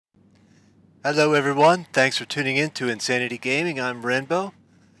Hello everyone, thanks for tuning in to Insanity Gaming. I'm Rainbow.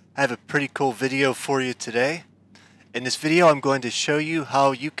 I have a pretty cool video for you today. In this video I'm going to show you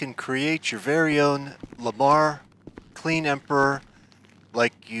how you can create your very own Lamar Clean Emperor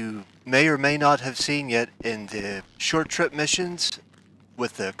like you may or may not have seen yet in the short trip missions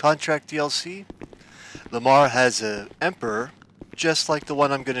with the contract DLC. Lamar has an Emperor just like the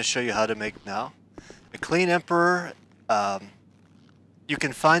one I'm going to show you how to make now. A Clean Emperor, you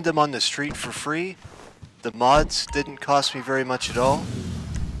can find them on the street for free. The mods didn't cost me very much at all.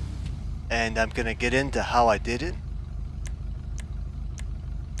 And I'm going to get into how I did it.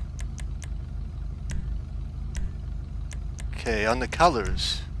 Okay, on the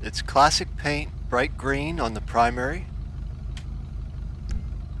colors, it's classic paint, bright green on the primary.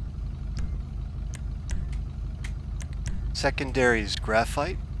 Secondary is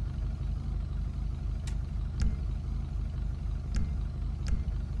graphite.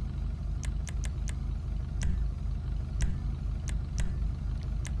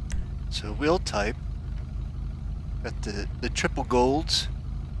 So wheel type, got the triple golds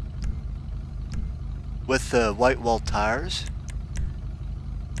with the white wall tires,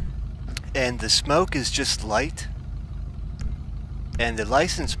 and the smoke is just light, and the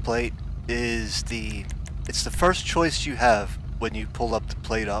license plate is it's the first choice you have when you pull up the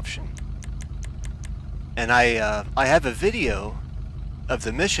plate option. And I have a video of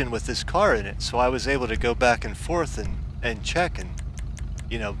the mission with this car in it, so I was able to go back and forth and check and,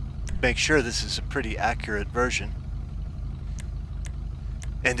 you know, make sure this is a pretty accurate version.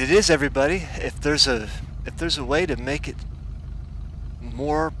 And it is, everybody. If there's a way to make it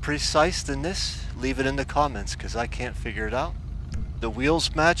more precise than this, leave it in the comments, because I can't figure it out. The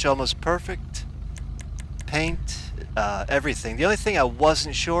wheels match almost perfect. Paint, everything. The only thing I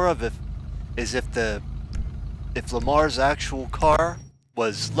wasn't sure of is if Lamar's actual car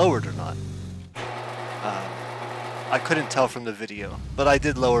was lowered or not. I couldn't tell from the video, but I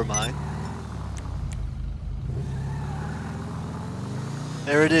did lower mine.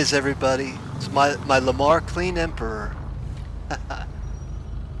 There it is, everybody. It's my Lamar Clean Emperor.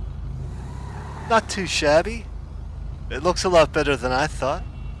 Not too shabby. It looks a lot better than I thought.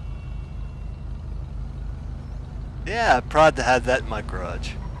 Yeah, I'm proud to have that in my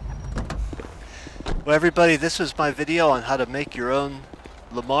garage. Well, everybody, this was my video on how to make your own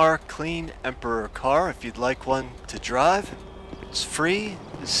Lamar Clean Emperor car. If you'd like one to drive, it's free.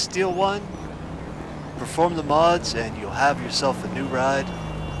 Just steal one, perform the mods, and you'll have yourself a new ride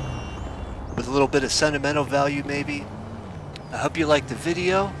with a little bit of sentimental value maybe. I hope you liked the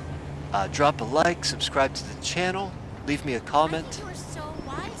video. Drop a like, subscribe to the channel, leave me a comment.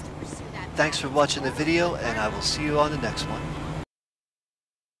 Thanks for watching the video, and I will see you on the next one.